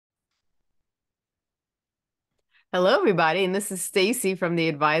Hello, everybody, and this is Stacey from The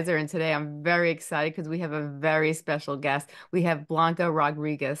Advisor. And today I'm very excited because we have a very special guest. We have Blanca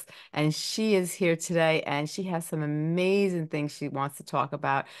Rodriguez, and she is here today, and she has some amazing things she wants to talk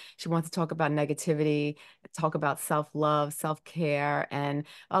about. She wants to talk about negativity, talk about self-love, self-care, and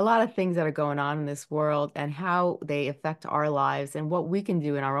a lot of things that are going on in this world and how they affect our lives and what we can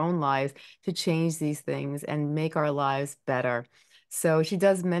do in our own lives to change these things and make our lives better. So she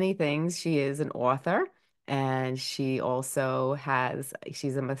does many things. She is an author. And she's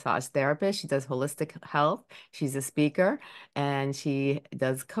a massage therapist. She does holistic health. She's a speaker and she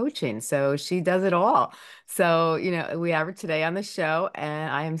does coaching. So she does it all. So, we have her today on the show, and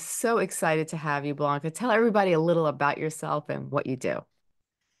I am so excited to have you, Blanca. Tell everybody a little about yourself and what you do.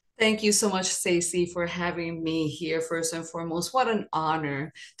 Thank you so much, Stacey, for having me here. First and foremost, what an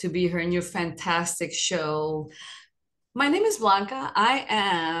honor to be here in your fantastic show. My name is Blanca. I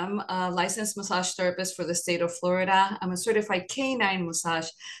am a licensed massage therapist for the state of Florida. I'm a certified canine massage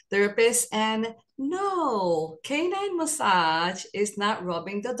therapist. And no, canine massage is not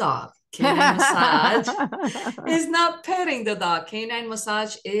rubbing the dog. Canine massage is not petting the dog. Canine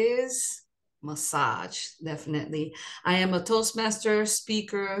massage is massage, definitely. I am a Toastmaster,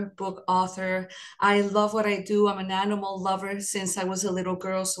 speaker, book author. I love what I do. I'm an animal lover since I was a little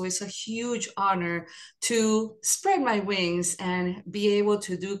girl. So it's a huge honor to spread my wings and be able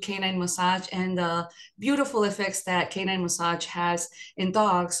to do canine massage. And the beautiful effects that canine massage has in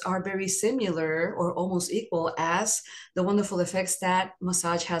dogs are very similar or almost equal as the wonderful effects that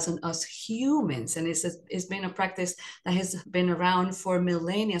massage has on us humans. And it's been a practice that has been around for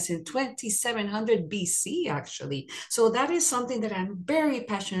millennia, since 2700 BC, actually. So that is something that I'm very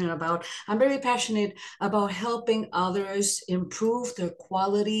passionate about. I'm very passionate about helping others improve their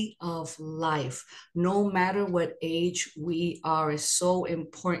quality of life, no matter what age we are, is so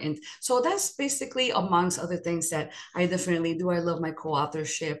important. So that's basically amongst other things that I definitely do. I love my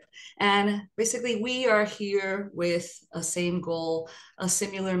co-authorship. And basically, we are here with a same goal, a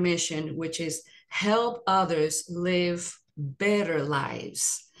similar mission, which is help others live better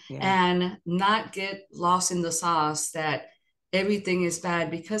lives Yeah, and not get lost in the sauce that everything is bad,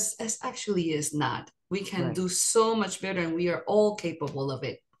 because it actually is not. We can right. do so much better and we are all capable of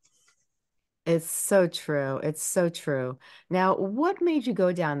it. It's so true. It's so true. Now, what made you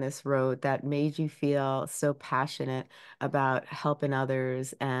go down this road that made you feel so passionate about helping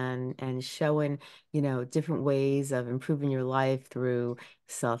others and showing, different ways of improving your life through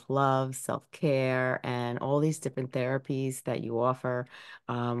self-love, self-care, and all these different therapies that you offer?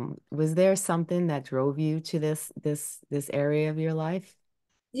 Was there something that drove you to this area of your life?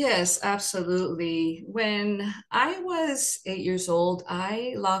 Yes, absolutely. When I was 8 years old,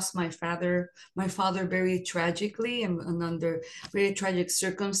 I lost my father very tragically and under very tragic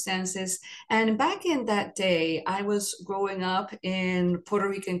circumstances. And back in that day, I was growing up in Puerto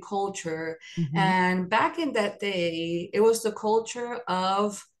Rican culture. Hmm. And back in that day, it was the culture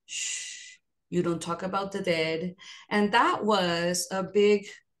of shh, you don't talk about the dead. And that was a big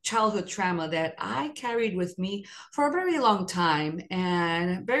childhood trauma that I carried with me for a very long time,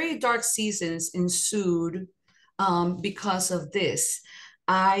 and very dark seasons ensued because of this.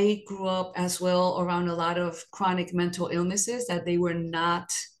 I grew up as well around a lot of chronic mental illnesses that they were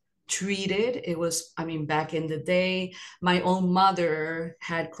not treated. It was, I mean, back in the day, my own mother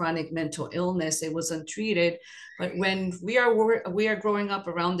had chronic mental illness. It was untreated. But when we are growing up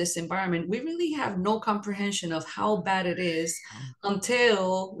around this environment, we really have no comprehension of how bad it is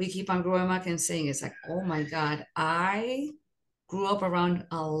until we keep on growing up and saying, it's like, oh my God, I grew up around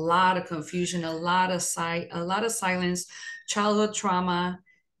a lot of confusion, a lot of silence, childhood trauma,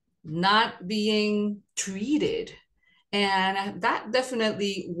 not being treated. And that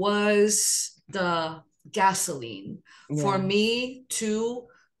definitely was the gasoline for Yeah. me to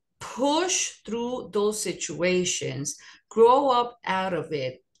push through those situations, grow up out of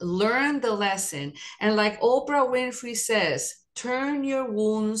it, learn the lesson. And like Oprah Winfrey says, turn your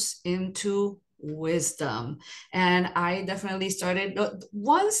wounds into wisdom. And I definitely started,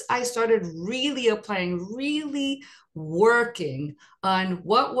 once I started really applying, really working on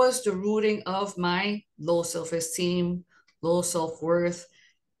what was the rooting of my low self-esteem, low self-worth,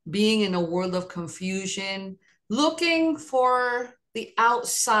 being in a world of confusion, looking for the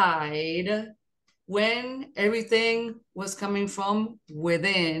outside when everything was coming from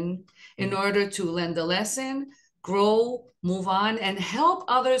within, in order to learn the lesson, grow, move on, and help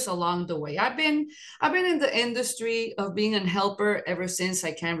others along the way. I've been in the industry of being a helper ever since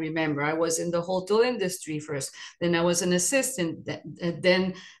I can remember. I was in the hotel industry first, then I was an assistant,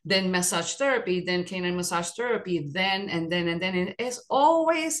 then massage therapy, then canine massage therapy, then and then and then. And it's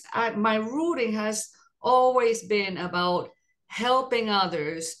always my rooting has always been about helping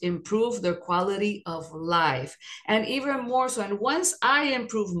others improve their quality of life. And even more so, and once I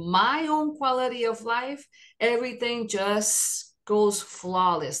improve my own quality of life, everything just goes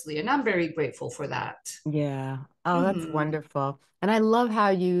flawlessly. And I'm very grateful for that. Yeah. Oh, that's Mm-hmm. wonderful. And I love how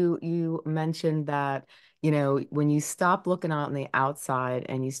you mentioned that, when you stop looking on the outside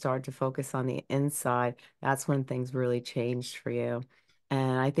and you start to focus on the inside, that's when things really changed for you.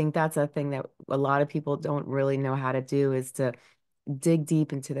 And I think that's a thing that a lot of people don't really know how to do is to dig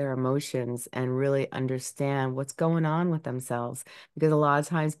deep into their emotions and really understand what's going on with themselves. Because a lot of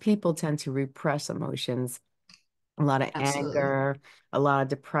times people tend to repress emotions, a lot of Absolutely. anger, a lot of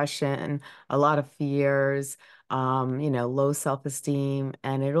depression, a lot of fears, low self-esteem.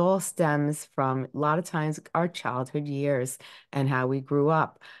 And it all stems from a lot of times our childhood years and how we grew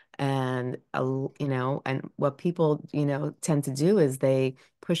up. And what people, tend to do is they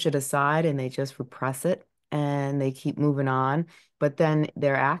push it aside and they just repress it and they keep moving on. But then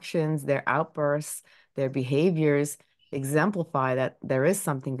their actions, their outbursts, their behaviors exemplify that there is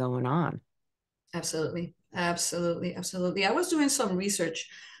something going on. Absolutely. Absolutely. Absolutely. I was doing some research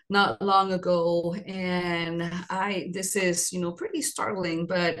not long ago, and this is, pretty startling,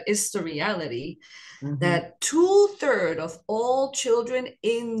 but it's the reality Hmm. that two-thirds of all children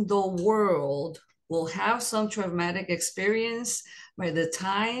in the world will have some traumatic experience by the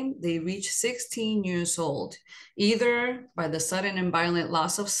time they reach 16 years old, either by the sudden and violent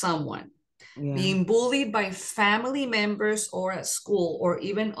loss of someone, Yeah. being bullied by family members or at school, or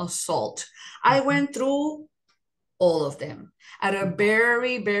even assault. I Mhm. went through all of them at a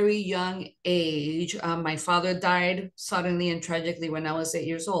very, very young age. My father died suddenly and tragically when I was 8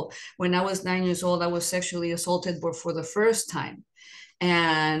 years old. When I was 9 years old, I was sexually assaulted for the first time.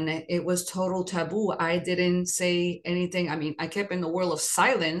 And it was total taboo. I didn't say anything. I mean, I kept in the world of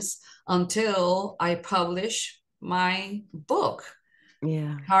silence until I published my book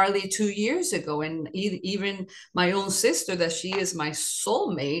Yeah. hardly 2 years ago. And even my own sister, that she is my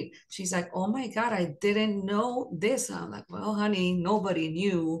soulmate, she's like, oh my God, I didn't know this. I'm like, well, honey, nobody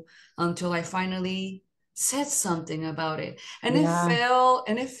knew until I finally said something about it. Yeah.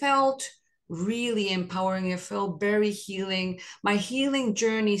 And it felt really empowering. It felt very healing. My healing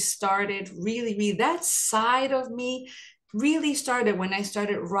journey started really, that side of me really started when I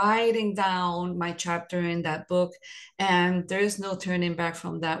started writing down my chapter in that book, and there's no turning back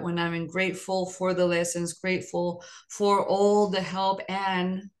from that one. I'm grateful for the lessons, grateful for all the help,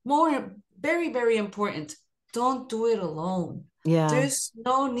 and more, very, very important, don't do it alone. Yeah. There's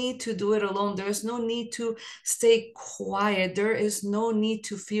no need to do it alone. There's no need to stay quiet. There is no need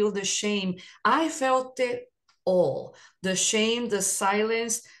to feel the shame. I felt it all. The shame, the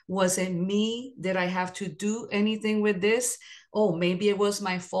silence. Was it me? Did I have to do anything with this? Oh, maybe it was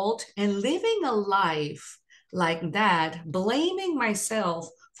my fault. And living a life like that, blaming myself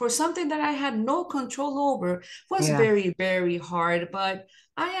for something that I had no control over, was Yeah. very, very hard. But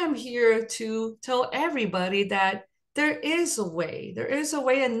I am here to tell everybody that there is a way. There is a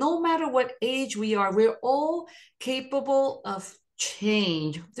way. And no matter what age we are, we're all capable of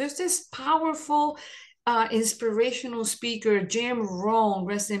change. There's this powerful inspirational speaker, Jim Rohn,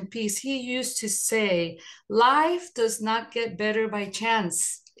 rest in peace. He used to say, life does not get better by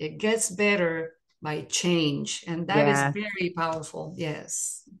chance, it gets better by change. And that is Yeah. very powerful.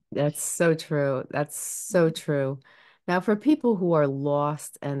 Yes. That's so true. That's so true. Now, for people who are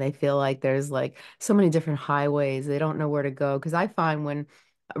lost and they feel like there's like so many different highways, they don't know where to go. Because I find when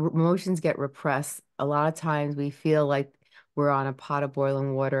emotions get repressed, a lot of times we feel like we're on a pot of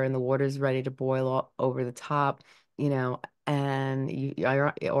boiling water and the water's ready to boil over the top, and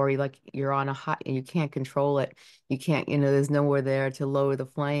you're on a hot and you can't control it. You can't, there's nowhere there to lower the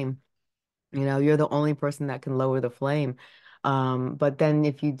flame. You're the only person that can lower the flame. But then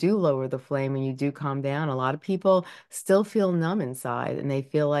if you do lower the flame and you do calm down, a lot of people still feel numb inside and they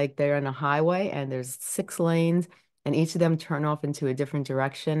feel like they're on a highway and there's 6 lanes and each of them turn off into a different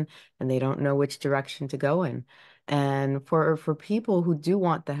direction and they don't know which direction to go in. And for people who do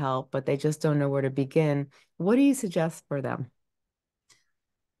want the help, but they just don't know where to begin, what do you suggest for them?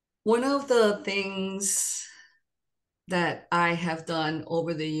 One of the things that I have done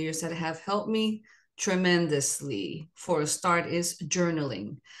over the years that have helped me tremendously, for a start, is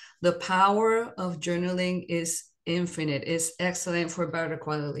journaling. The power of journaling is infinite. It's excellent for better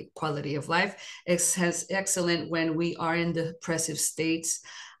quality of life. It's excellent when we are in depressive states.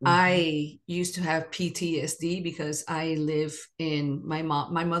 Mhm. I used to have PTSD because I live in my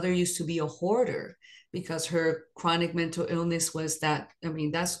mother used to be a hoarder. because her chronic mental illness was that, I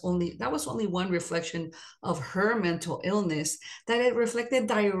mean, that was only one reflection of her mental illness, that it reflected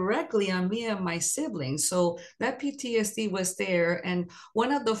directly on me and my siblings. So that PTSD was there. And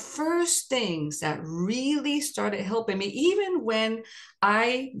one of the first things that really started helping me, even when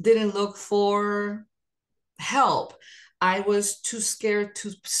I didn't look for help, I was too scared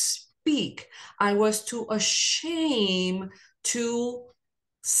to speak. I was too ashamed to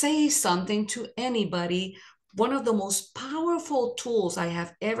say something to anybody. One of the most powerful tools I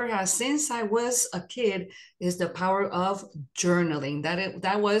have ever had since I was a kid is the power of journaling.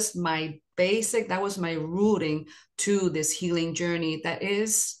 That was my basic, that was my rooting to this healing journey. That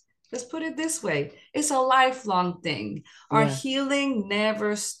is, let's put it this way, it's a lifelong thing. Our Yeah. healing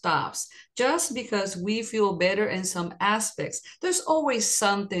never stops. Just because we feel better in some aspects, there's always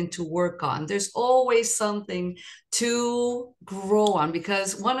something to work on. There's always something to grow on,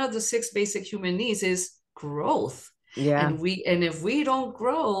 because one of the six basic human needs is growth. Yeah. And if we don't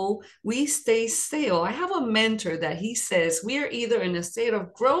grow, we stay stale. I have a mentor that he says we are either in a state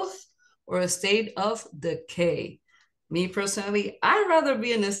of growth or a state of decay. Me personally, I'd rather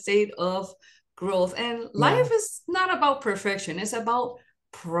be in a state of growth. And Yeah. life is not about perfection, it's about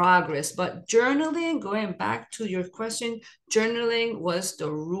progress. But journaling, going back to your question, journaling was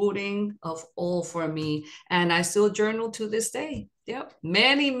the rooting of all for me. And I still journal to this day. Yep.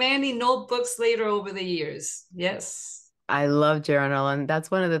 Many, many notebooks later over the years. Yes. I love journal, and that's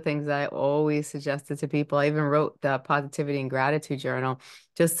one of the things I always suggested to people. I even wrote the positivity and gratitude journal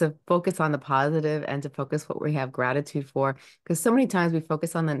just to focus on the positive and to focus what we have gratitude for. Because so many times we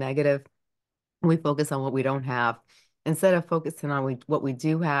focus on the negative, we focus on what we don't have instead of focusing on what we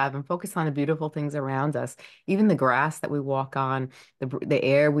do have and focus on the beautiful things around us, even the grass that we walk on, the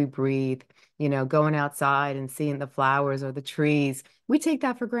air we breathe, going outside and seeing the flowers or the trees. We take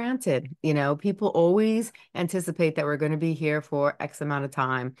that for granted. People always anticipate that we're going to be here for X amount of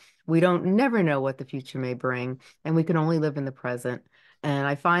time. We don't never know what the future may bring, and we can only live in the present. And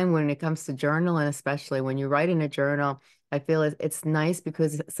I find when it comes to journaling, especially when you write in a journal, I feel it's nice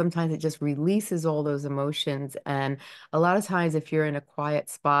because sometimes it just releases all those emotions. And a lot of times, if you're in a quiet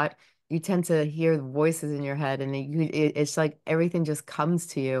spot, you tend to hear voices in your head, and it's like everything just comes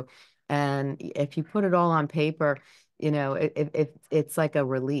to you. And if you put it all on paper, it's like a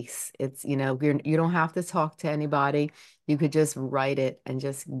release. You don't have to talk to anybody. You could just write it and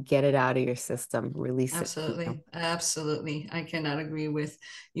just get it out of your system, release it. Absolutely. Absolutely. I cannot agree with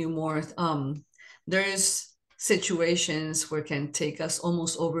you more. There's situations where it can take us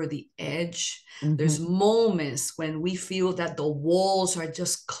almost over the edge. There's Hmm. moments when we feel that the walls are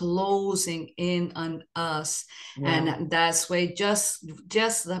just closing in on us. Yeah. And that's why just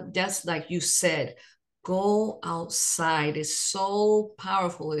like you said, go outside. It's so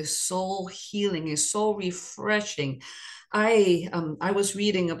powerful, it's so healing, it's so refreshing. I was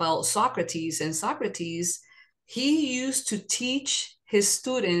reading about Socrates, and Socrates, he used to teach his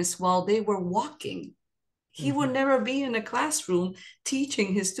students while they were walking. He would Hmm. never be in a classroom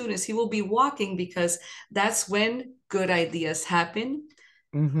teaching his students. He will be walking, because that's when good ideas happen,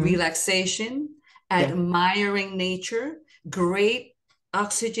 Hmm. relaxation, Yeah. admiring nature, great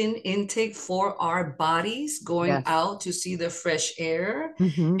oxygen intake for our bodies, going Yes. out to see the fresh air,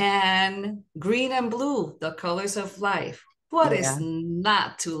 Hmm. and green and blue, the colors of life. What is Yeah.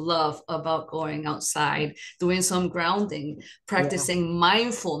 not to love about going outside, doing some grounding, Yeah. practicing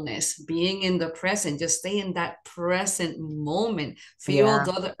mindfulness, being in the present, just stay in that present moment, feel Yeah.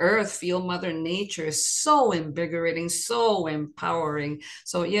 the earth, feel Mother Nature. Is so invigorating, so empowering.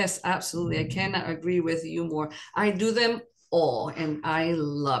 So yes, absolutely. I cannot agree with you more. I do them all and I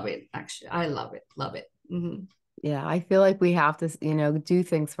love it. Actually, I love it. Love it. Mhm. Yeah, I feel like we have to, do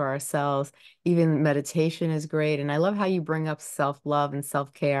things for ourselves. Even meditation is great. And I love how you bring up self-love and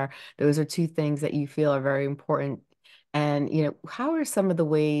self-care. Those are two things that you feel are very important. And, how are some of the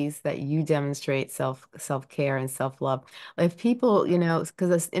ways that you demonstrate self-care and self-love? If people,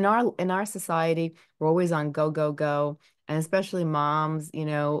 because in our society, we're always on go, go, go. And especially moms,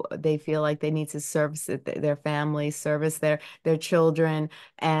 they feel like they need to service their family, service their children,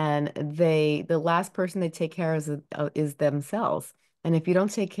 and the last person they take care of is themselves. And if you don't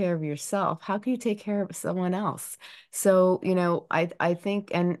take care of yourself, how can you take care of someone else? So, I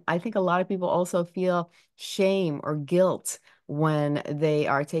think a lot of people also feel shame or guilt when they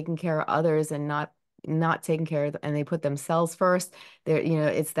are taking care of others and not taking care of them, and they put themselves first.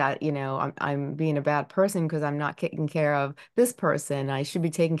 It's that, I'm being a bad person because I'm not taking care of this person. I should be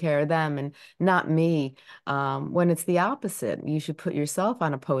taking care of them and not me. When it's the opposite, you should put yourself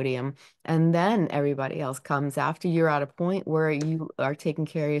on a podium, and then everybody else comes after you're at a point where you are taking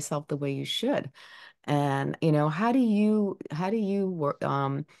care of yourself the way you should. And, how do you work,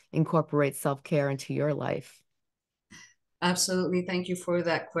 incorporate self-care into your life? Absolutely. Thank you for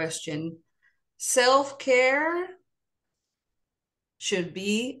that question. Self-care should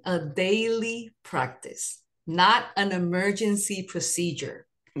be a daily practice, not an emergency procedure.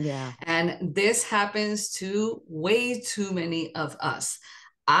 Yeah. And this happens to way too many of us.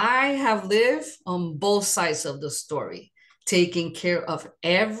 I have lived on both sides of the story, taking care of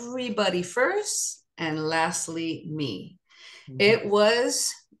everybody first, and lastly, me. It Mhm.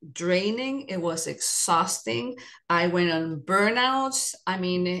 was draining, it was exhausting. I went on burnouts. I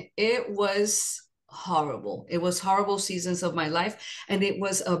mean, it was horrible. It was horrible seasons of my life, and it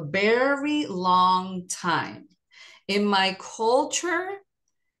was a very long time. In my culture,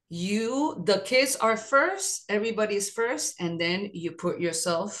 the kids are first, everybody's first, and then you put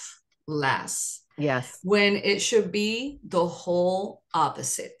yourself last, Yes. when it should be the whole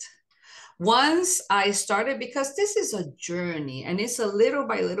opposite. Once I started, because this is a journey and it's a little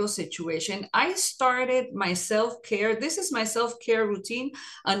by little situation, I started my self-care. This is my self-care routine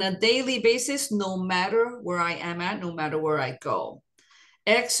on a daily basis, no matter where I am at, no matter where I go.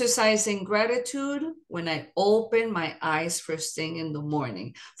 Exercising gratitude when I open my eyes first thing in the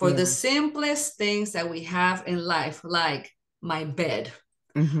morning for the Yeah. simplest things that we have in life, like my bed,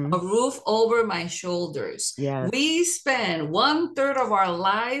 a Hmm. roof over my shoulders. Yes. We spend one third of our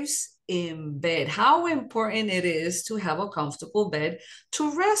lives in bed. How important it is to have a comfortable bed to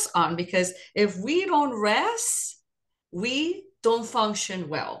rest on, because if we don't rest, we don't function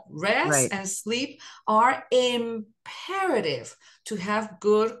well. Rest Right. and sleep are imperative to have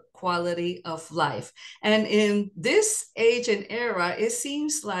good quality of life. And in this age and era, it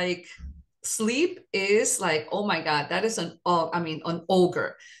seems like sleep is like, oh my God, that is an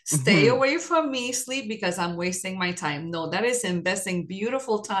ogre. Stay Hmm. away from me, sleep, because I'm wasting my time. No, that is investing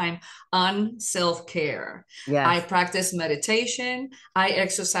beautiful time on self-care. I Yes. practice meditation. I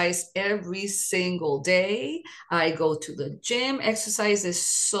exercise every single day. I go to the gym. Exercise is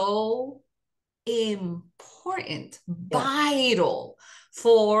so important, Yes. vital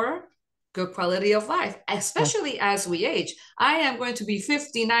for good quality of life, Yes. especially as we age. I am going to be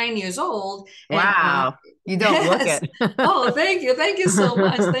 59 years old, and Wow. You don't look yes. it. Oh, thank you. Thank you so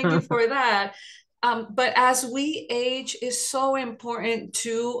much. Thank you for that. But as we age, it's so important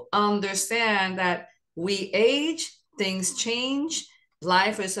to understand that we age, things change.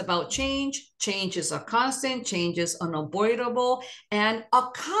 Life is about change. Change is a constant, change is unavoidable, and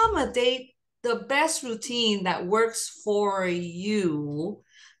accommodate the best routine that works for you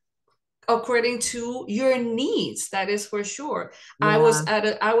according to your needs. That is for sure. Yeah.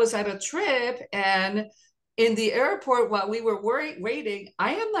 I was at a trip, and in the airport while we were waiting,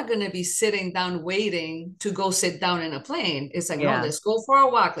 I am not going to be sitting down waiting to go sit down in a plane. It's like, no, Yeah. let's go for a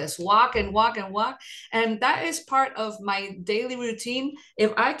walk. Let's walk and walk and walk. And that is part of my daily routine.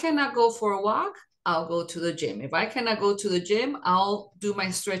 If I cannot go for a walk, I'll go to the gym. If I cannot go to the gym, I'll do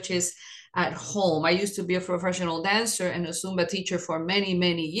my stretches at home. I used to be a professional dancer and a Zumba teacher for many,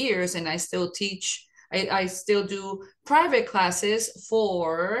 many years, and I still teach. I still do private classes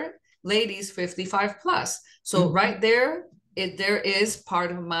for ladies 55 plus. So Hmm. right there, there is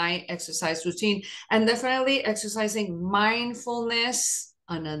part of my exercise routine, and definitely exercising mindfulness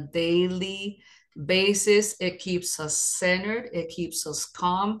on a daily basis. It keeps us centered, it keeps us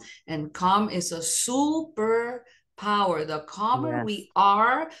calm, and calm is a super power. The calmer Yes. we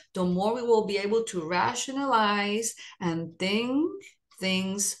are, the more we will be able to rationalize and think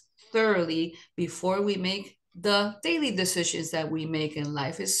things thoroughly before we make the daily decisions that we make in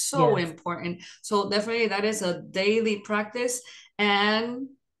life. Is so Yes. important. So definitely that is a daily practice, and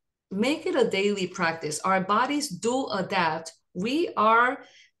make it a daily practice. Our bodies do adapt. We are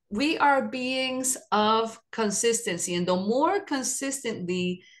beings of consistency, and the more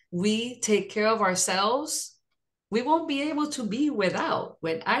consistently we take care of ourselves, we won't be able to be without.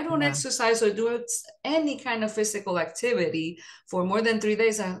 When I don't Yeah. exercise or do any kind of physical activity for more than 3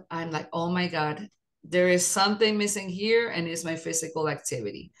 days, I'm like, oh my God, there is something missing here, and it's my physical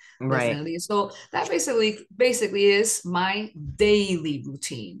activity. Right. Definitely. So that basically is my daily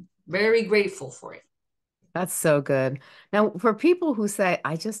routine. Very grateful for it. That's so good. Now, for people who say,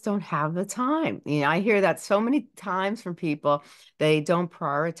 I just don't have the time, I hear that so many times from people, they don't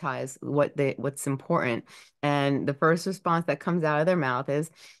prioritize what's important. And the first response that comes out of their mouth is,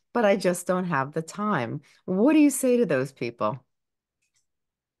 but I just don't have the time. What do you say to those people?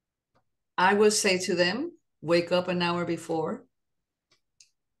 I would say to them, wake up an hour before.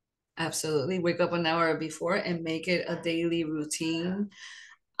 Absolutely. Wake up an hour before and make it a daily routine.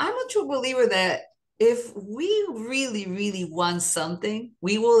 I'm a true believer that if we really, really want something,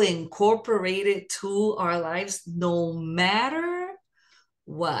 we will incorporate it to our lives no matter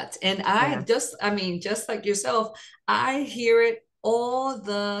what. And Yeah. I mean, just like yourself, I hear it all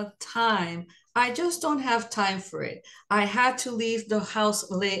the time. I just don't have time for it. I had to leave the house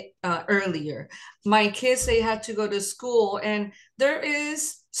late earlier. My kids, they had to go to school, and there is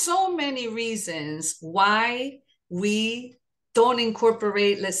so many reasons why we don't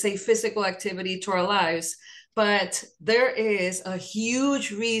incorporate, let's say, physical activity to our lives. But there is a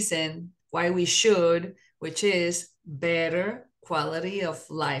huge reason why we should, which is better quality of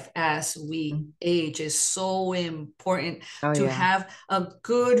life as we Mhm. age. Is so important Oh, to yeah. have a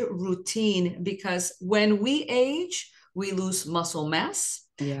good routine, because when we age, we lose muscle mass,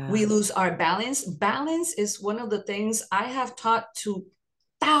 we Yeah. lose our balance. Balance is one of the things I have taught to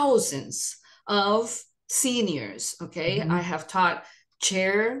thousands of seniors. Okay, I Hmm. have taught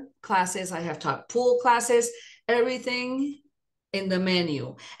chair classes, I have taught pool classes, everything in the menu.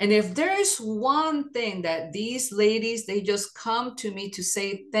 And if there is one thing that these ladies, they just come to me to say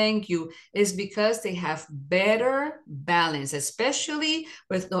thank you, is because they have better balance, especially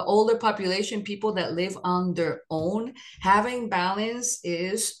with the older population, people that live on their own. Having balance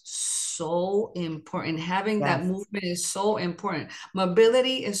is so important. Having that Yes. movement is so important.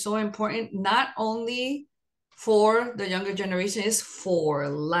 Mobility is so important, not only for the younger generation, is for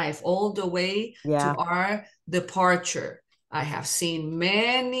life, all the way to Yeah. our departure. I have seen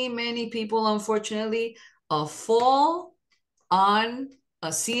many, many people, unfortunately, a fall on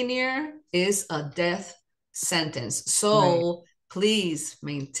a senior is a death sentence. Right. So please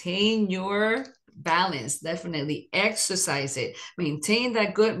maintain your balance. Definitely exercise it. Maintain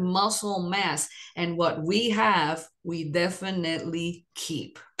that good muscle mass. And what we have, we definitely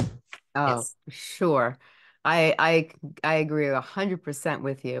keep. Oh, Yes, sure. I agree 100%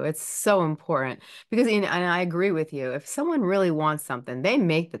 with you. It's so important because and I agree with you. If someone really wants something, they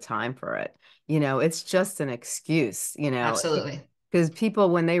make the time for it. It's just an excuse, absolutely. because people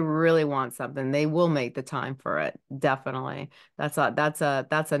when they really want something, they will make the time for it. Definitely. That's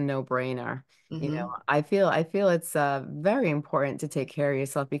a no-brainer. Mm-hmm. I feel it's very important to take care of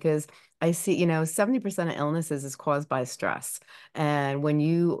yourself because I see, 70% of illnesses is caused by stress. And when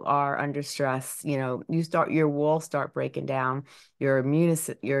you are under stress, your walls start breaking down, your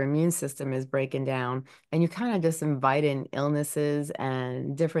immune system is breaking down, and you kind of just invite in illnesses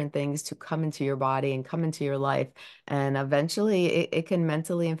and different things to come into your body and come into your life. And eventually it can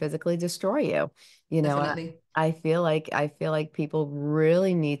mentally and physically destroy you. And Definitely. I feel like people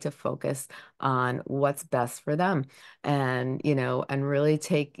really need to focus on what's best for them and really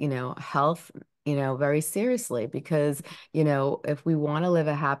take, health, very seriously because if we want to live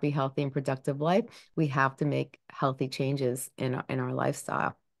a happy, healthy, and productive life, we have to make healthy changes in our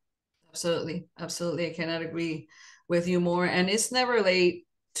lifestyle. Absolutely. Absolutely. I cannot agree with you more. And it's never late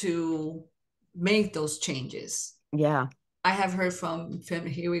to make those changes. Yeah. I have heard from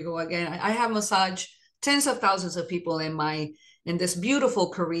here we go again. I have massaged tens of thousands of people in this beautiful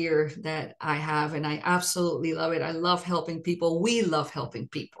career that I have, and I absolutely love it. I love helping people. We love helping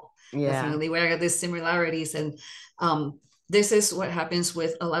people. Yeah. Definitely. We got these similarities. And um, this is what happens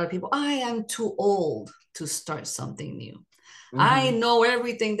with a lot of people. I am too old to start something new. I Hmm. know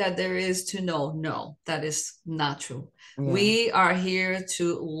everything that there is to know. No, that is not true. Yeah. We are here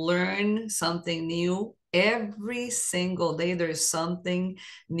to learn something new every single day. There's something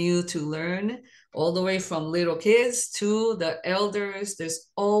new to learn, all the way from little kids to the elders. There's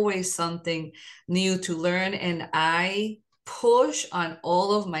always something new to learn. And I push on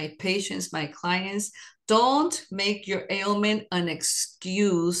all of my patients, my clients, don't make your ailment an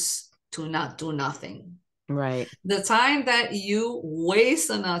excuse to not do nothing. Right. The time that you waste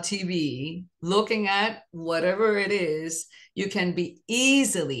on a TV looking at whatever it is, you can be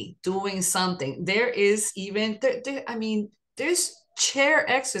easily doing something. There is even, I mean, there's chair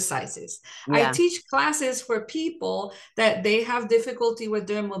exercises. I Yeah. teach classes for people that they have difficulty with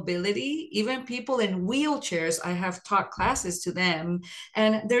their mobility, even people in wheelchairs. I have taught classes to them,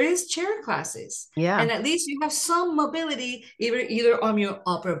 and there is chair classes. Yeah. And at least you have some mobility, either on your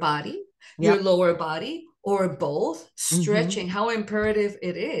upper body, your Yep. lower body, or both. Hmm. Stretching, how imperative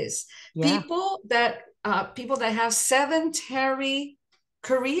it is. Yeah. People that have sedentary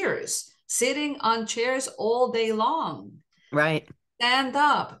careers, sitting on chairs all day long, Right. stand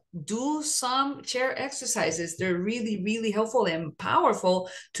up, do some chair exercises. They're really, really helpful and powerful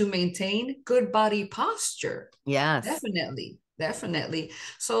to maintain good body posture. Yes. Definitely, definitely.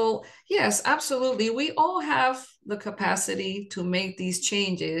 So, yes, absolutely. We all have the capacity to make these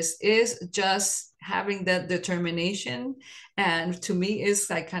changes. Is just having that determination. And to me, it's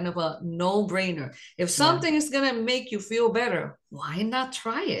like kind of a no-brainer. If Yeah, something is going to make you feel better, why not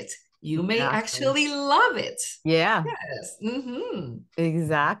try it? You may exactly. actually love it. Yeah. Yes. Mm-hmm.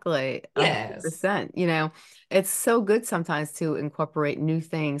 Exactly. Yes. 100%. It's so good sometimes to incorporate new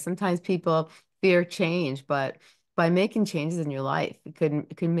things. Sometimes people fear change, but by making changes in your life, it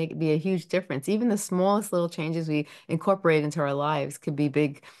could make be a huge difference. Even the smallest little changes we incorporate into our lives could be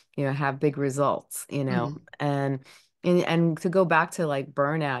big, have big results, Mm-hmm. and to go back to like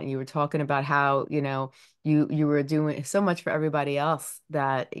burnout, you were talking about how, you were doing so much for everybody else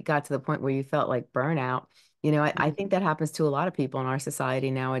that it got to the point where you felt like burnout. I Mm-hmm. think that happens to a lot of people in our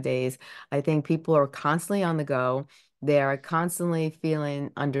society nowadays. I think people are constantly on the go. They are constantly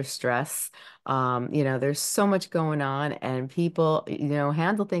feeling under stress. There's so much going on, and people,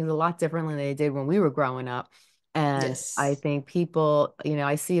 handle things a lot differently than they did when we were growing up. And I Yes. think people,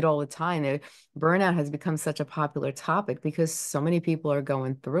 I see it all the time. Burnout has become such a popular topic because so many people are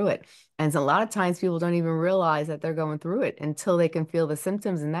going through it. And a lot of times people don't even realize that they're going through it until they can feel the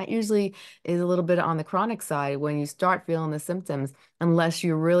symptoms. And that usually is a little bit on the chronic side when you start feeling the symptoms, unless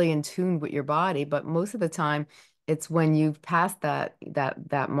you're really in tune with your body. But most of the time, it's when you've passed that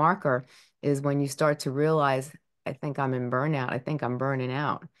marker is when you start to realize, I think I'm in burnout. I think I'm burning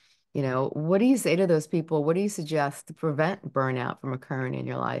out. What do you say to those people? What do you suggest to prevent burnout from occurring in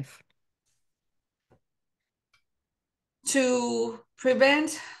your life? To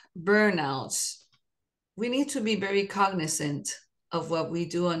prevent burnouts, we need to be very cognizant of what we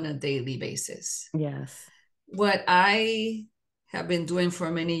do on a daily basis. Yes. What I have been doing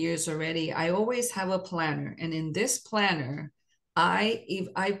for many years already, I always have a planner. And in this planner, I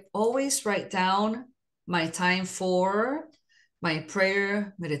always write down my time for my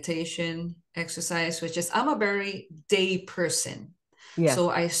prayer, meditation, exercise, which is I'm a very day person. Yes. So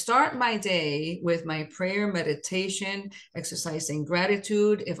I start my day with my prayer, meditation, exercising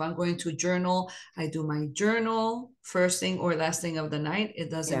gratitude. If I'm going to journal, I do my journal first thing or last thing of the night.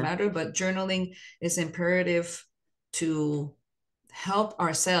 It doesn't Yeah. matter, but journaling is imperative to help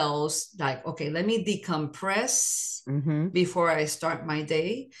ourselves. Like, okay, let me decompress Mm-hmm. before I start my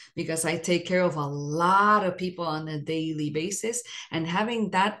day because I take care of a lot of people on a daily basis. And having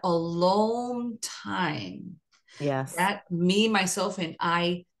that alone time, Yes. that me, myself, and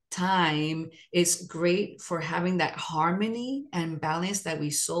I time is great for having that harmony and balance that we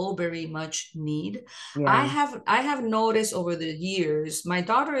so very much need. I Yeah. have I have noticed over the years, my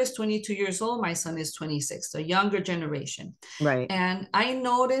daughter is 22 years old, my son is 26, the younger generation. Right. And I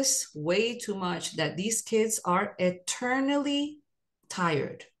notice way too much that these kids are eternally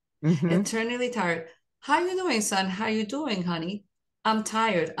tired. Mm-hmm. Eternally tired. How you doing, son? How you doing, honey? I'm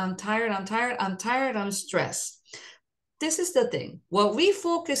tired. I'm tired. I'm tired. I'm tired. I'm stressed. This is the thing. What we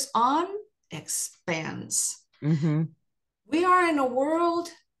focus on expands. Mm-hmm. We are in a world,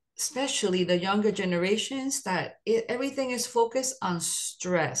 especially the younger generations, that everything is focused on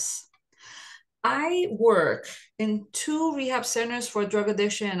stress. I work in two rehab centers for drug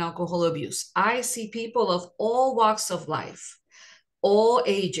addiction and alcohol abuse. I see people of all walks of life, all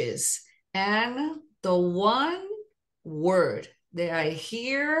ages. And the one word that I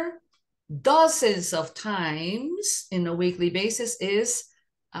hear dozens of times in a weekly basis is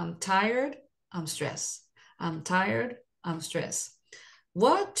I'm tired, I'm stressed. I'm tired, I'm stressed.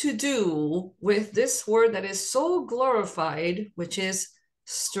 What to do with this word that is so glorified, which is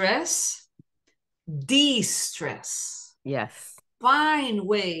stress, de stress. Yes. Find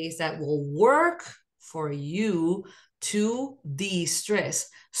ways that will work for you to de stress,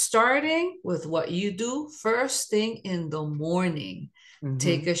 starting with what you do first thing in the morning. Mm-hmm.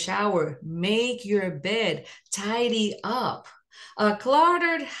 Take a shower, make your bed, tidy up. A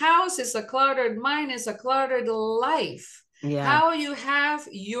cluttered house is a cluttered mind, is a cluttered life. Yeah. How you have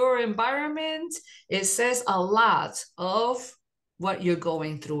your environment, it says a lot of what you're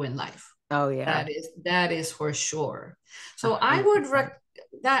going through in life. Oh, yeah. That is for sure. A So I hundred would percent.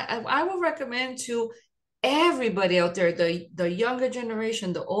 I would recommend to everybody out there, the younger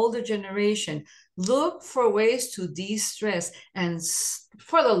generation, the older generation, look for ways to de-stress and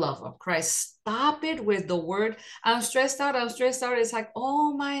for the love of Christ, stop it with the word I'm stressed out. I'm stressed out. It's like,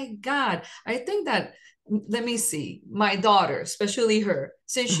 oh my God. I think that let me see, my daughter, especially her,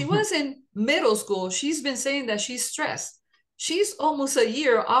 since she was in middle school, she's been saying that she's stressed. She's almost a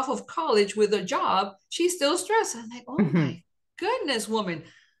year off of college with a job. She's still stressed. I'm like, oh my goodness, woman,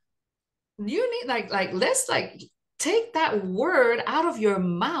 you need let's take that word out of your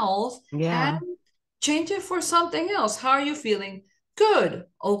mouth and Yeah. change it for something else. How are you feeling? Good.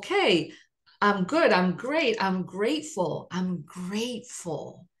 Okay. I'm good. I'm great. I'm grateful. I'm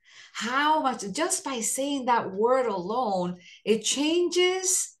grateful. how much, just by saying that word alone, it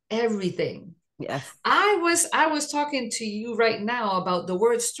changes everything. Yes. I was talking to you right now about the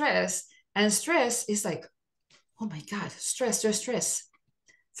word stress, and stress is like, oh my God, stress, stress, stress.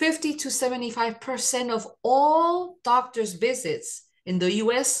 50 to 75% of all doctors' visits in the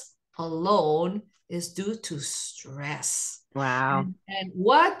US alone is due to stress. Wow. And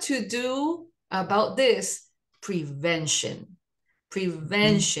what to do about this? Prevention.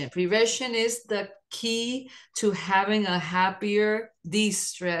 Mhm. Prevention is the key to having a happier,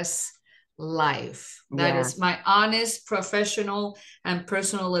 de-stress life. That Yeah. is my honest professional and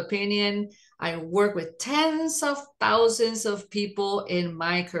personal opinion. I work with tens of thousands of people in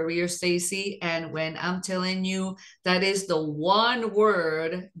my career, Stacey. And when I'm telling you, that is the one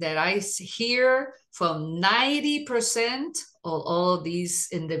word that I hear from 90% of all of these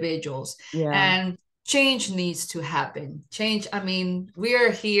individuals. Yeah. And change needs to happen. Change, I mean,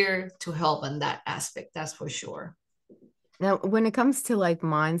 we're here to help in that aspect, that's for sure. Now, when it comes to like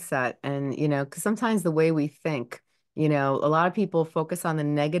mindset and, because sometimes the way we think, a lot of people focus on the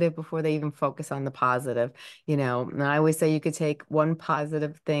negative before they even focus on the positive, and I always say you could take one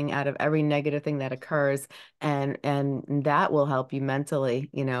positive thing out of every negative thing that occurs and that will help you mentally,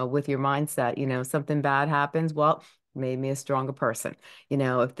 with your mindset. Something bad happens, well, made me a stronger person.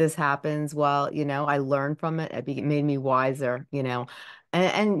 If this happens, well, I learned from it. It made me wiser,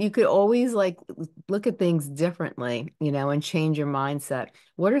 and you could always like look at things differently, and change your mindset.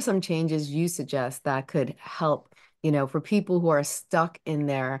 What are some changes you suggest that could help, for people who are stuck in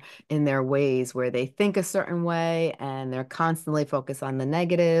their ways where they think a certain way and they're constantly focused on the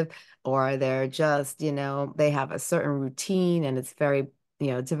negative, or they're just, they have a certain routine and it's very,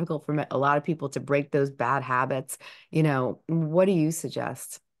 difficult for a lot of people to break those bad habits. What do you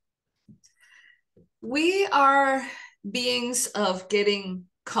suggest? We are beings of getting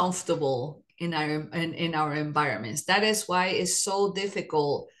comfortable in our environments. That is why it's so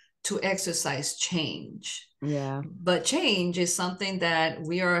difficult to exercise change. Yeah. But change is something that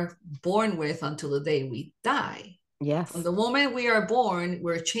we are born with until the day we die. From Yes. the moment we are born,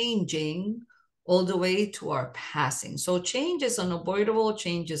 we're changing all the way to our passing. So change is unavoidable,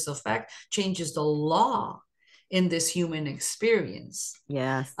 change is a fact, change is the law in this human experience.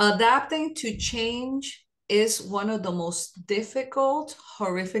 Yes. Adapting to change is one of the most difficult,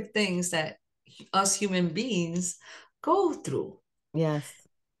 horrific things that us human beings go through. Yes.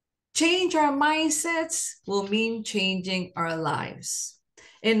 Change our mindsets will mean changing our lives.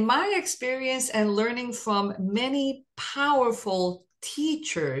 In my experience and learning from many powerful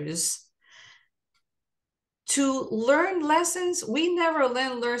teachers, to learn lessons, we never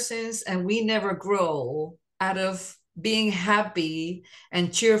learn lessons and we never grow out of being happy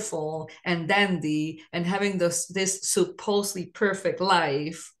and cheerful and dandy and having this supposedly perfect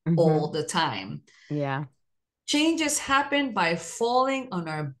life all Hmm. the time. Yeah. Changes happen by falling on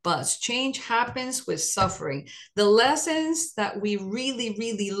our butts. Change happens with suffering. The lessons that we really,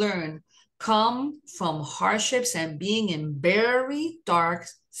 really learn come from hardships and being in very dark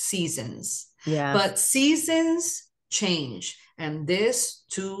seasons. Yes. But seasons change, and this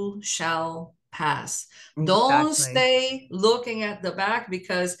too shall pass. Don't Exactly. stay looking at the back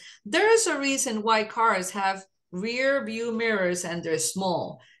because there's a reason why cars have rear view mirrors and they're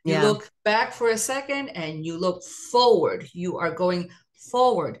small. You Yeah. look back for a second and you look forward. You are going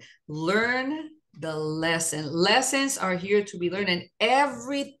forward. Learn the lesson. Lessons are here to be learned, and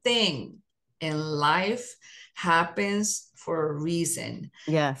everything in life happens for a reason.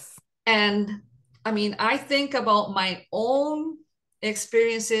 Yes. And I mean, I think about my own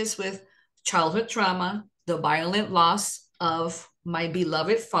experiences with childhood trauma, the violent loss of my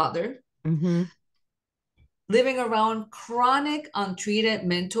beloved father, Hmm. living around chronic untreated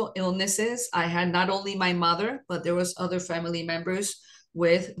mental illnesses. I had not only my mother, but there was other family members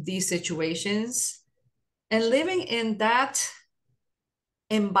with these situations, and living in that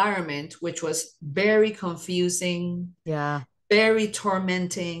environment, which was very confusing, Yeah. very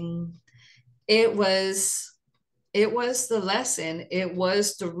tormenting. It was it was the lesson, it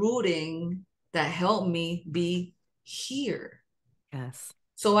was the rooting that helped me be here. Yes.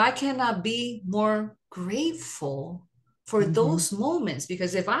 So I cannot be more grateful for Hmm. those moments,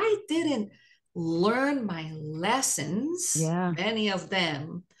 because if I didn't learn my lessons, Yeah. many of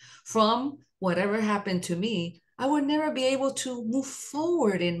them, from whatever happened to me, I would never be able to move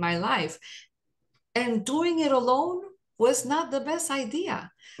forward in my life. And doing it alone was not the best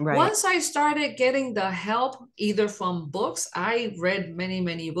idea. Right. Once I started getting the help, either from books, I read many,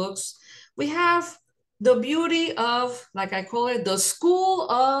 many books. We have the beauty of, like I call it, the school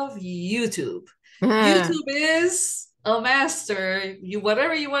of YouTube. YouTube is a master. You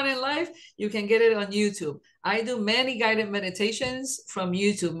whatever you want in life, you can get it on YouTube. I do many guided meditations from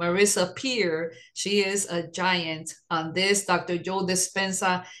YouTube. Marissa Peer, she is a giant on this. Dr. Joe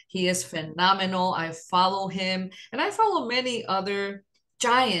Dispenza, he is phenomenal. I follow him, and I follow many other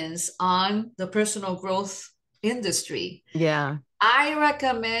giants on the personal growth industry. Yeah. I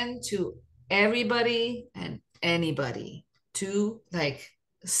recommend to everybody and anybody to like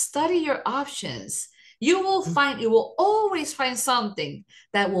study your options. You will always find something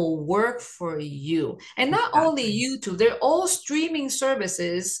that will work for you. And not only Exactly. YouTube, they're all streaming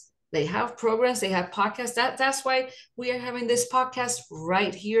services. They have programs, they have podcasts. That's why we are having this podcast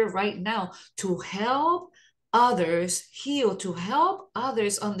right here, right now, to help others heal, to help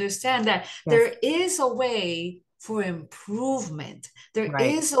others understand that Yes. there is a way for improvement. There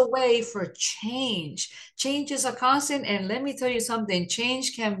Right. is a way for change. Change is a constant. And let me tell you something,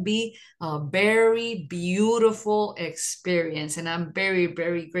 change can be a very beautiful experience. And I'm very,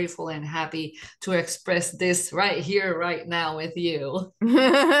 very grateful and happy to express this right here, right now with you.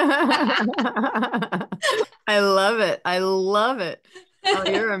 I love it. I love it. Oh,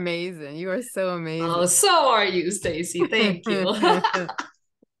 you're amazing. You are so Oh, amazing. so are you, Stacey. Thank you.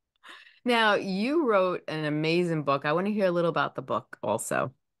 Now, you wrote an amazing book. I want to hear a little about the book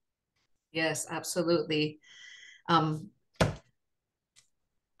also. Yes, absolutely. Um,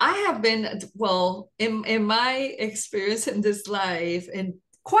 I have been, well, in my experience in this life, and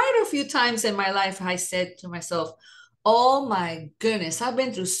quite a few times in my life, I said to myself, oh my goodness, I've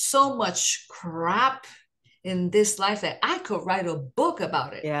been through so much crap in this life that I could write a book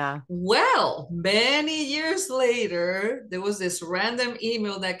about it. Yeah. Well, many years later, there was this random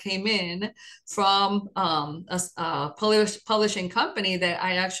email that came in from a publishing company that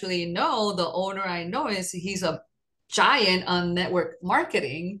I actually know. The owner I know he's a giant on network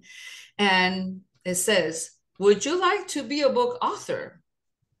marketing. And it says, would you like to be a book author?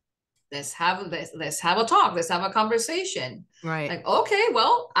 Let's have a talk, let's have a conversation. Right. Like, okay,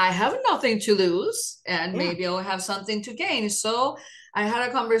 well, I have nothing to lose and Yeah. maybe I'll have something to gain. So I had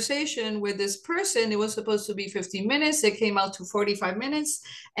a conversation with this person. It was supposed to be 15 minutes, it came out to 45 minutes,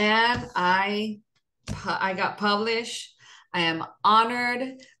 and I got published. I am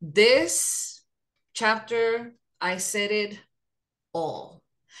honored. This chapter, I said it all.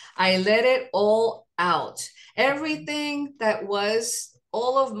 I let it all out. Everything that was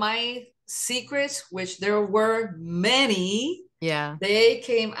all of my secrets, which there were many, Yeah. they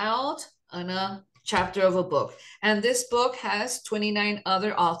came out on a chapter of a book. And this book has 29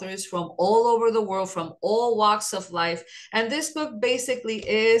 other authors from all over the world, from all walks of life. And this book basically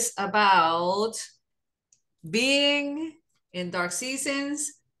is about being in dark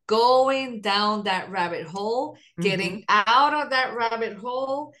seasons, going down that rabbit hole, Hmm. getting out of that rabbit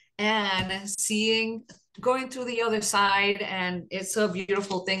hole, and seeing, going to the other side. And it's a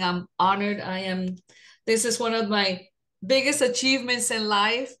beautiful thing. I'm honored. This is one of my biggest achievements in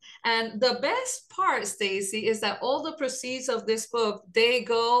life. And the best part, Stacey, is that all the proceeds of this book, they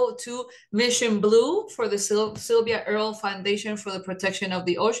go to Mission Blue for the Sylvia Earle Foundation for the Protection of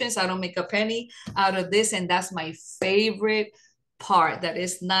the Oceans. I don't make a penny out of this, and that's my favorite part. That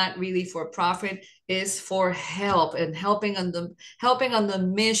is not really for profit, is for help and helping on the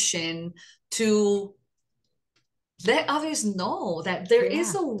mission to let others know that there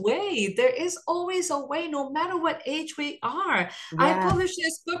is Yeah. a way. There is always a way, no matter what age we are. I Yes. published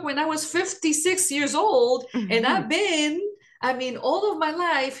this book when I was 56 years old, and Mhm. I mean, all of my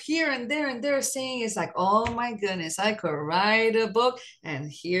life here and there saying it's like, oh my goodness, I could write a book.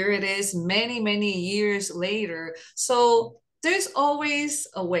 And here it is many, many years later. So there's always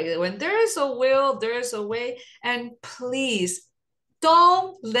a way. When there is a will, there's a way. And please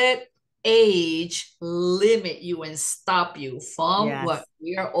don't let age limit you and stop you from what Yes.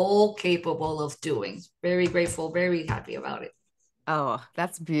 we are all capable of doing. Very grateful, very happy about it. Oh,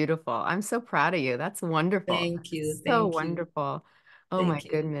 that's beautiful. I'm so proud of you. That's wonderful. Thank you. So Thank you. wonderful. Oh my Thank you.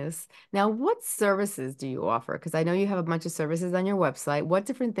 goodness. Now, what services do you offer? Because I know you have a bunch of services on your website. What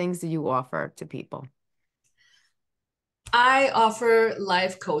different things do you offer to people? I offer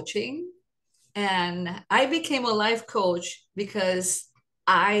life coaching, and I became a life coach because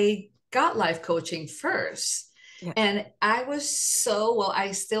I got life coaching first. Yeah. And I was so, well,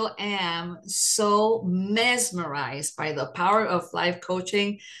 I still am so mesmerized by the power of life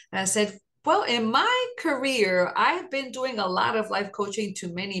coaching. And I said, well, in my career, I've been doing a lot of life coaching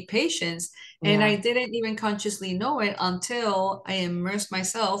to many patients, and Yeah. I didn't even consciously know it until I immersed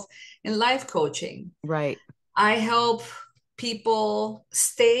myself in life coaching. Right. I help people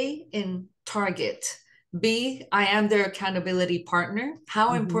stay in target. I am their accountability partner. How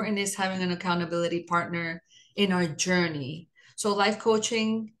Hmm. important is having an accountability partner in our journey. So life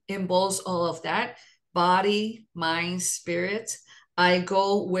coaching involves all of that: body, mind, spirit. I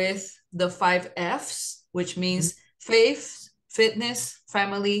go with the 5 F's, which Mhm. means faith, fitness,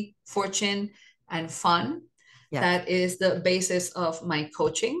 family, fortune, and fun. Yes. That is the basis of my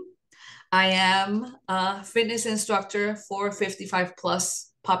coaching. I am a fitness instructor for 55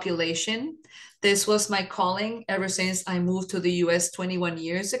 plus population. This was my calling ever since I moved to the US 21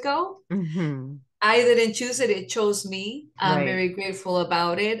 years ago. Hmm. I didn't choose it, it chose me. I'm Right. very grateful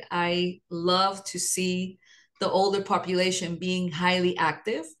about it. I love to see the older population being highly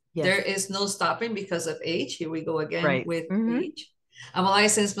active. There Yes. is no stopping because of age. Here we go again Right. with Hmm. age. I'm a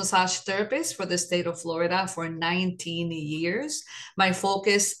licensed massage therapist for the state of Florida for 19 years. My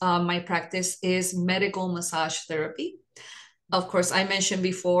focus, my practice is medical massage therapy. Of course, I mentioned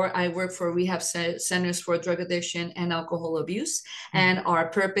before, I work for rehab centers for drug addiction and alcohol abuse. And Hmm. our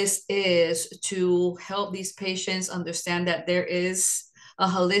purpose is to help these patients understand that there is a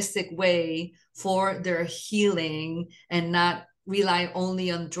holistic way for their healing and not rely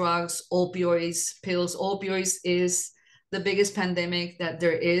only on drugs, opioids, pills. Opioids is the biggest pandemic that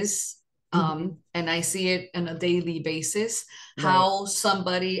there is. Hmm. And I see it on a daily basis, Right. how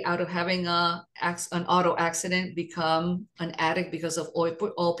somebody out of having an auto accident become an addict because of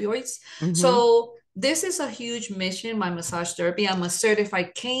opioids. Hmm. So this is a huge mission, my massage therapy. I'm a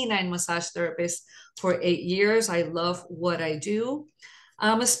certified canine massage therapist for 8 years. I love what I do.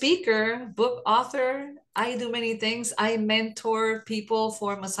 I'm a speaker, book author. I do many things. I mentor people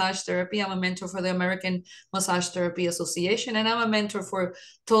for massage therapy. I'm a mentor for the American Massage Therapy Association, and I'm a mentor for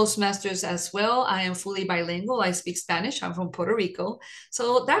Toastmasters as well. I am fully bilingual. I speak Spanish. I'm from Puerto Rico.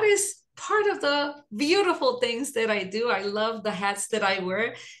 So that is part of the beautiful things that I do. I love the hats that I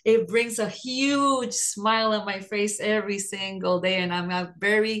wear. It brings a huge smile on my face every single day, and I'm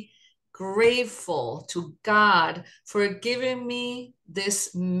very grateful to God for giving me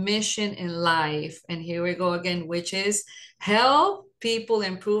this mission in life. And here we go again, which is help people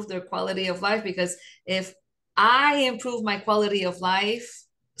improve their quality of life. Because if I improve my quality of life,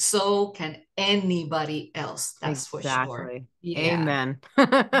 so can anybody else. That's for sure. Exactly. Yeah. Amen.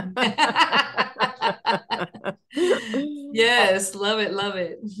 Yes, love it, love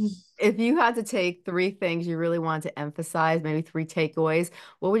it. If you had to take three things you really want to emphasize, maybe three takeaways,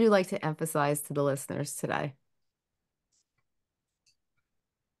 what would you like to emphasize to the listeners today?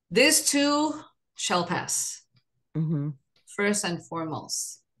 This too shall pass. Hmm. First and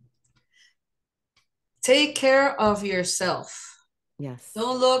foremost, take care of yourself. Yes.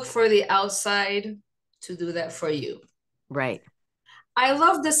 Don't look for the outside to do that for you. Right. I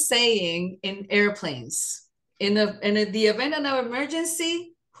love the saying in airplanes, the event of an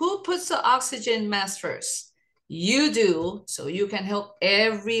emergency, who puts the oxygen mask first? You do, so you can help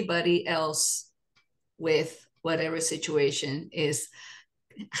everybody else with whatever situation is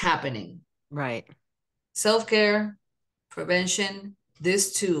happening. Right. Self-care, prevention,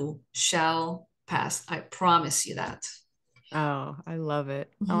 this too shall pass. I promise you that. Oh, I love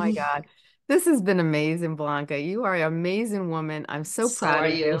it. Oh my God. This has been amazing, Blanca. You are an amazing woman. I'm so So proud are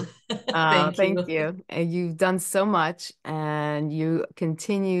of you. you. Thank Thank you. you. And you've done so much and you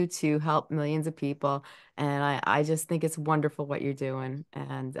continue to help millions of people. And I just think it's wonderful what you're doing.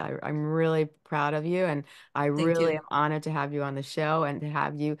 And I'm really proud of you. And I Thank really you. am honored to have you on the show and to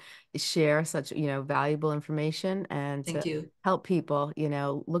have you share such, valuable information and Thank to you. help people,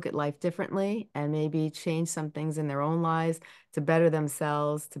 look at life differently and maybe change some things in their own lives to better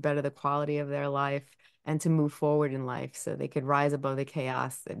themselves, to better the quality of their life, and to move forward in life so they could rise above the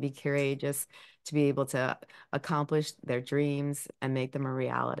chaos and be courageous to be able to accomplish their dreams and make them a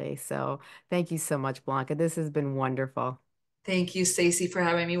reality. So thank you so much, Blanca. This has been wonderful. Thank you, Stacey, for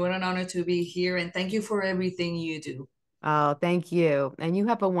having me. What an honor to be here. And thank you for everything you do. Oh, thank you. And you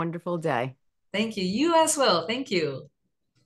have a wonderful day. Thank you. You as well. Thank you.